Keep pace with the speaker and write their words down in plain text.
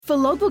For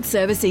logbook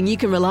servicing you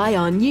can rely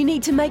on, you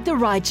need to make the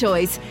right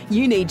choice.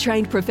 You need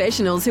trained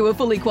professionals who are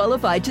fully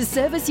qualified to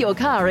service your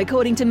car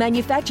according to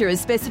manufacturer's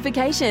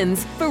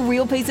specifications. For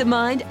real peace of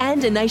mind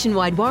and a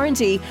nationwide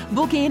warranty,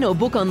 book in or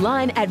book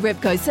online at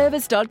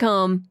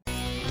repcoservice.com.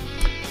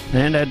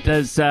 And it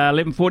is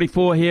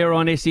 11:44 here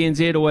on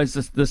SENZ. Always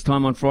this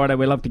time on Friday,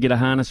 we love to get a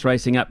harness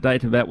racing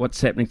update about what's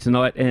happening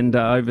tonight and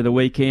over the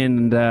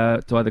weekend.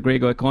 And to either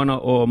Greg O'Connor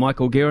or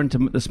Michael Guerin.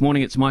 This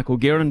morning it's Michael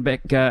Guerin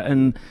back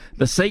in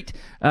the seat.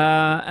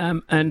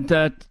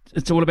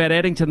 It's all about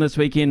Addington this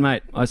weekend,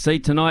 mate. I see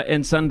tonight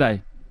and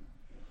Sunday.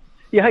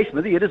 Yeah, hey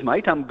Smithy, it is,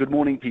 mate. Good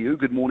morning to you.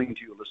 Good morning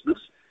to your listeners.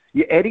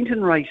 Yeah,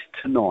 Addington race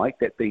tonight,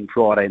 that being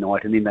Friday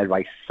night, and then they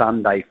race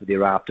Sunday for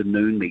their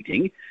afternoon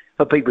meeting.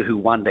 For people who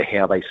wonder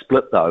how they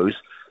split those,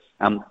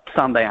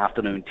 Sunday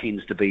afternoon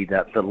tends to be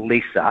the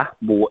lesser,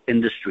 more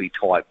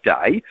industry-type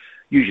day.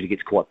 Usually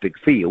gets quite big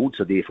field,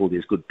 so therefore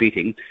there's good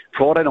betting.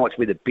 Friday night's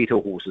where the better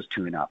horses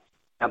turn up.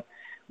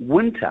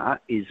 Winter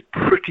is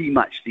pretty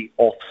much the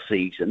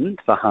off-season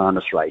for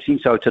harness racing,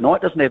 so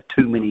tonight doesn't have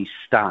too many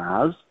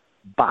stars,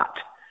 but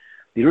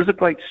there is a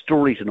great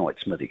story tonight,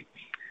 Smithy.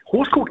 A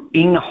horse called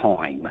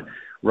Ingheim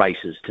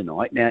races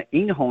tonight. Now,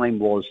 Ingheim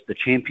was the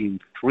champion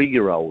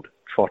 3-year-old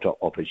trotter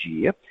of his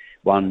year,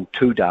 won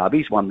 2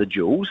 derbies, won the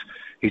Jewels.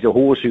 He's a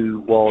horse who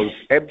was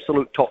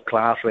absolute top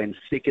class, ran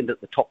second at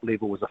the top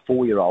level as a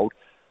 4-year-old,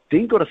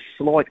 then got a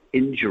slight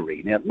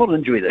injury. Now, not an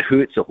injury that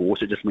hurts a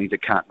horse, it just means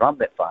it can't run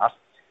that fast.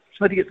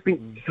 Smithy, it's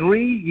been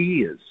 3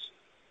 years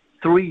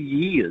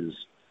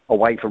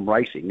away from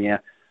racing. Now,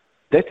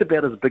 that's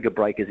about as big a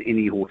break as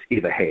any horse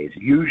ever has.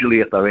 Usually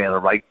if they're out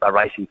of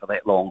racing for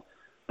that long,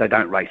 they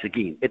don't race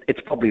again.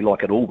 It's probably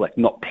like an All Black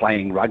not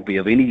playing rugby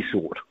of any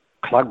sort.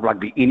 Club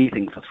rugby,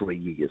 anything for 3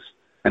 years,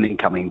 and then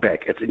coming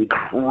back. It's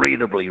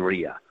incredibly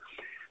rare.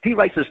 He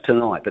races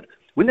tonight, but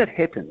when that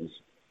happens,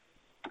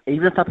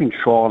 even if they've been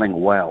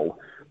trialling well,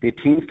 there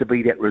tends to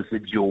be that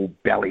residual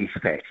belly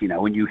fat,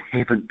 when you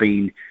haven't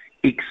been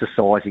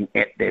exercising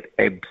at that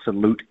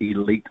absolute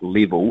elite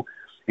level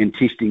and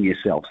testing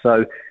yourself.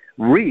 So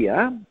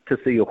rare to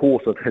see a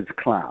horse of his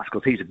class,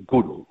 because he's a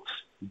good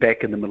horse,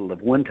 back in the middle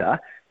of winter.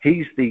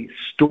 He's the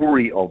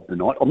story of the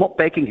night. I'm not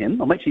backing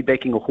him. I'm actually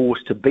backing a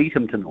horse to beat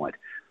him tonight.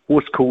 A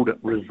horse called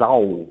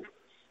Resolve,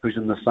 who's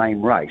in the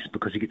same race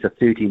because he gets a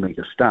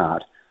 30-metre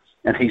start,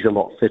 and he's a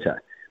lot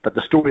fitter. But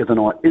the story of the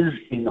night is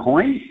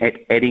Ingheim at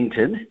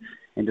Addington,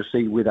 and to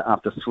see whether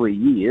after 3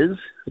 years,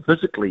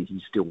 physically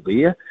he's still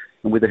there,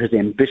 and whether his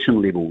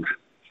ambition levels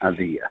are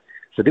there.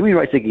 So then we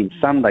race again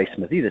Sunday,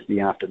 Smithy. That's the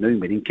afternoon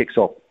meeting. Kicks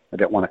off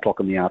about 1 o'clock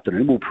in the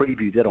afternoon. We'll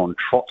preview that on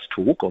Trots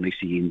Talk on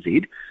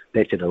SENZ.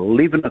 That's at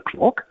 11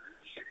 o'clock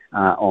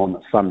on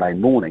Sunday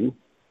morning.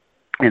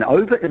 And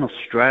over in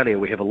Australia,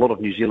 we have a lot of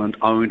New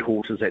Zealand-owned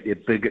horses at their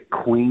big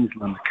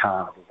Queensland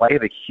Carnival. They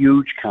have a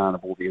huge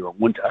carnival there in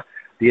winter,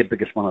 their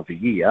biggest one of the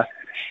year,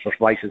 with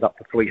races up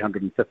to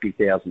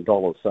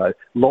 $350,000. So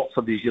lots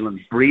of New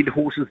Zealand-bred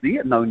horses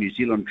there, no New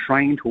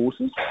Zealand-trained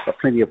horses, but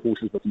plenty of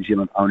horses with New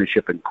Zealand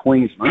ownership in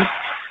Queensland.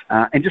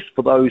 And just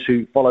for those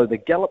who follow the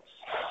gallops,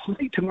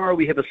 tomorrow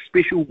we have a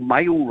special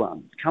mail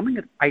run coming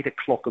at 8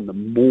 o'clock in the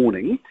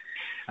morning.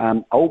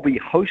 I'll be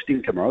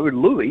hosting tomorrow.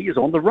 Louis is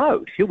on the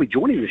road. He'll be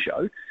joining the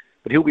show,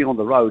 but he'll be on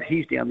the road.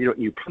 He's down there at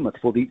New Plymouth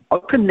for the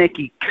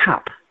Okanaki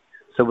Cup.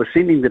 So we're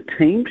sending the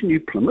team to New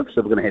Plymouth.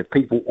 So we're going to have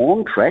people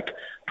on track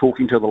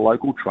talking to the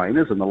local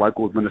trainers and the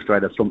local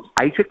administrators from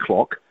 8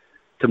 o'clock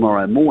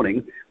tomorrow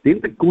morning. Then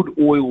the Good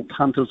Oil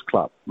Punters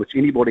Club, which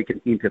anybody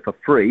can enter for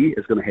free,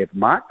 is going to have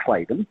Mark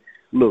Clayton,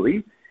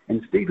 Louis,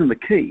 and Stephen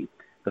McKee,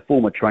 the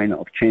former trainer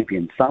of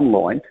Champion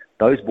Sunline.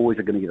 Those boys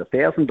are going to get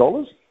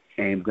 $1,000,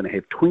 and we're going to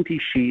have 20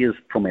 shares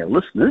from our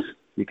listeners.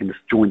 You can just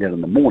join that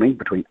in the morning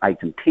between 8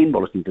 and 10 by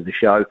listening to the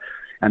show,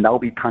 and they'll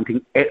be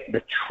punting at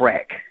the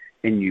track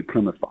in New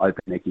Plymouth for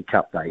Okanaki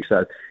Cup Day.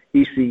 So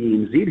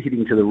SENZ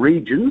heading to the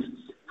regions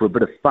for a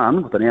bit of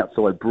fun with an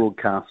outside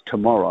broadcast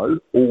tomorrow,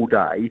 all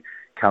day,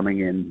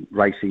 coming in,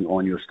 racing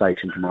on your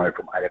station tomorrow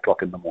from 8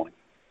 o'clock in the morning.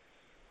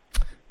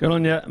 Good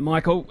on you,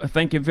 Michael.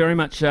 Thank you very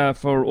much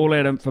for all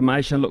that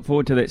information. Look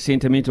forward to that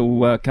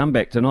sentimental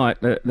comeback tonight.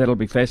 That'll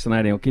be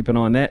fascinating. I'll keep an eye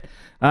on that.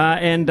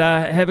 And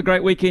have a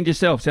great weekend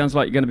yourself. Sounds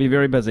like you're going to be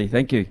very busy.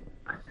 Thank you.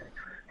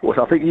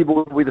 Well, I think you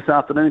will be this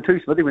afternoon too,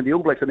 Smithy, when the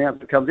All Blacks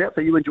announcement comes out.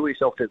 So you enjoy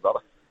yourself too, brother.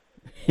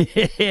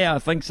 Yeah, I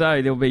think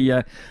so. There'll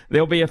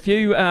be a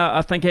few,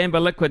 I think, amber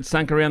liquids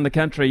sunk around the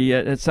country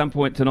at some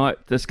point tonight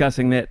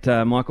discussing that,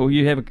 Michael.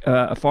 You have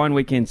a fine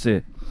weekend,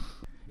 sir.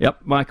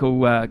 Yep,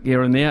 Michael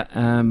Guerin there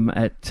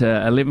at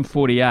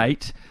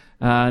 11:48.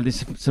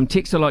 There's some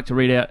text I'd like to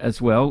read out as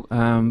well.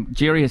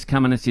 Jerry has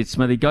come in and said,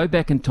 Smithy, go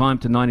back in time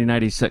to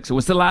 1986. It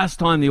was the last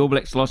time the All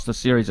Blacks lost a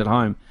series at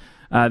home.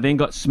 Then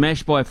got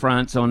smashed by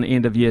France on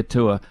end-of-year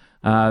tour.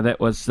 That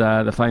was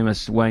the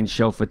famous Wayne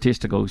Shelford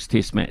Testicles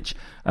Test match.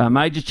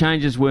 Major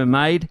changes were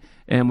made,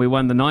 and we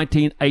won the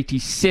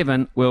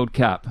 1987 World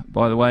Cup.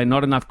 By the way,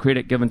 not enough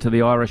credit given to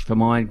the Irish for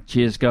mine.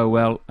 Cheers, go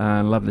well.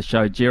 Love the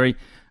show, Jerry.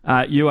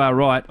 You are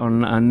right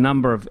on a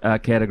number of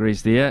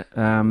categories there.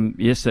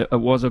 Yes, it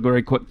was a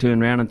very quick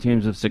turnaround in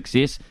terms of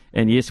success,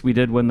 and yes, we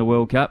did win the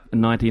World Cup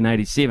in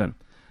 1987.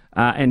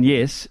 And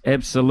yes,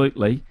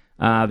 absolutely,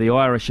 the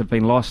Irish have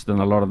been lost in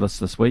a lot of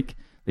this week.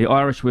 The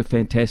Irish were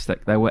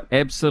fantastic. They were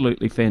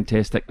absolutely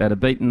fantastic. They'd have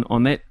beaten,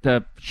 on that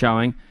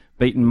showing,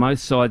 beaten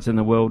most sides in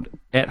the world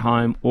at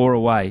home or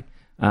away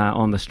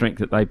on the strength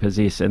that they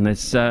possess. And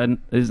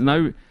there's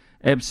no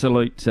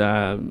absolute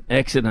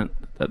accident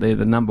that they're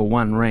the number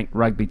one ranked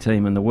rugby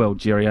team in the world,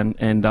 Jerry.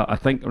 And I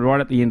think right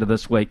at the end of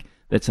this week,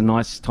 that's a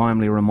nice,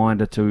 timely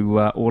reminder to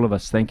all of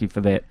us. Thank you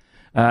for that.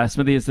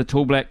 Smithy, is the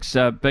Tall Blacks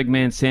big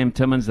man Sam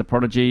Timmins, the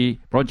progeny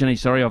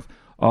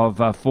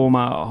of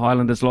former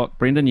Highlanders lock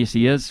Brendan? Yes,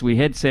 he is. We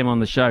had Sam on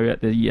the show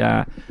at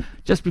the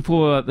just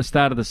before the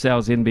start of the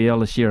Sal's NBL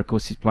this year. Of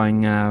course, he's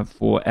playing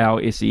for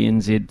our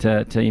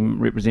SENZ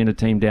team, represented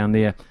team down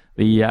there,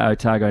 the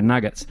Otago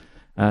Nuggets.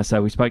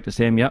 So we spoke to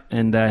Sam,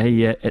 and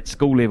he, at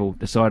school level,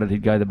 decided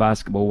he'd go the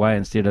basketball way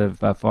instead of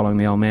following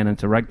the old man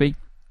into rugby.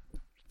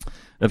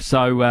 If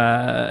so,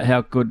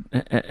 how could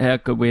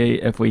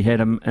we, if we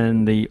had him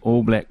in the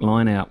All Black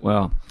line-out?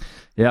 Well,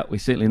 yeah, we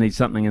certainly need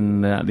something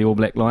in the All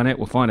Black line-out.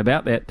 We'll find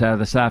about that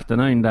this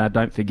afternoon.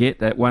 Don't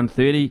forget, at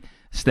 1:30,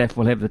 Staff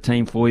will have the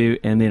team for you,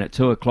 and then at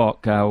 2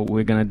 o'clock,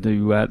 we're going to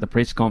do the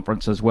press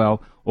conference as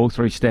well, all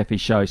through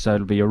Staffy's show. So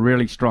it'll be a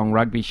really strong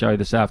rugby show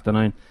this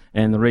afternoon,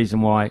 and the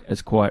reason why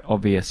is quite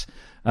obvious.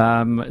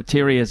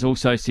 Terry has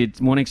also said,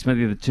 morning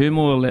Smithy, the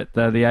turmoil that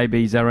the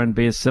ABs are in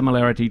bears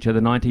similarity to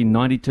the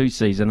 1992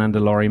 season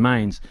under Laurie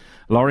Mains.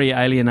 Laurie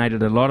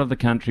alienated a lot of the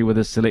country with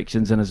his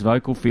selections and his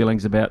vocal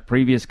feelings about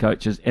previous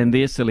coaches and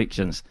their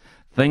selections.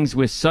 Things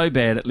were so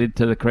bad it led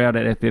to the crowd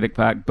at Athletic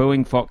Park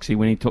booing Foxy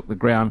when he took the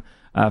ground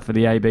for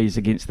the ABs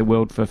against the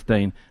World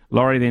 15.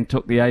 Laurie then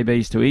took the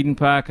ABs to Eden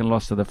Park and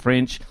lost to the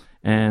French,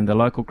 and the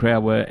local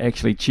crowd were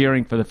actually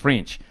cheering for the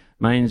French.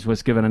 Mains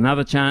was given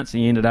another chance,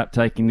 and he ended up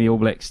taking the All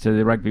Blacks to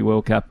the Rugby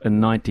World Cup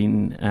in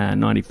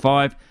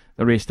 1995.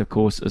 The rest, of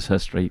course, is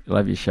history.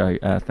 Love your show.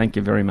 Thank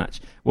you very much.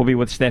 We'll be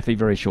with Staffy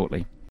very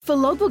shortly. For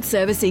logbook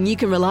servicing you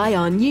can rely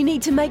on, you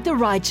need to make the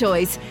right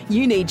choice.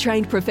 You need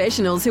trained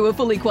professionals who are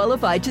fully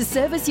qualified to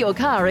service your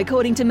car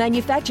according to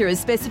manufacturer's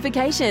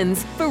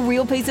specifications. For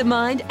real peace of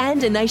mind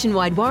and a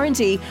nationwide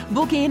warranty,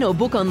 book in or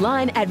book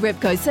online at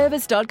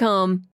repcoservice.com.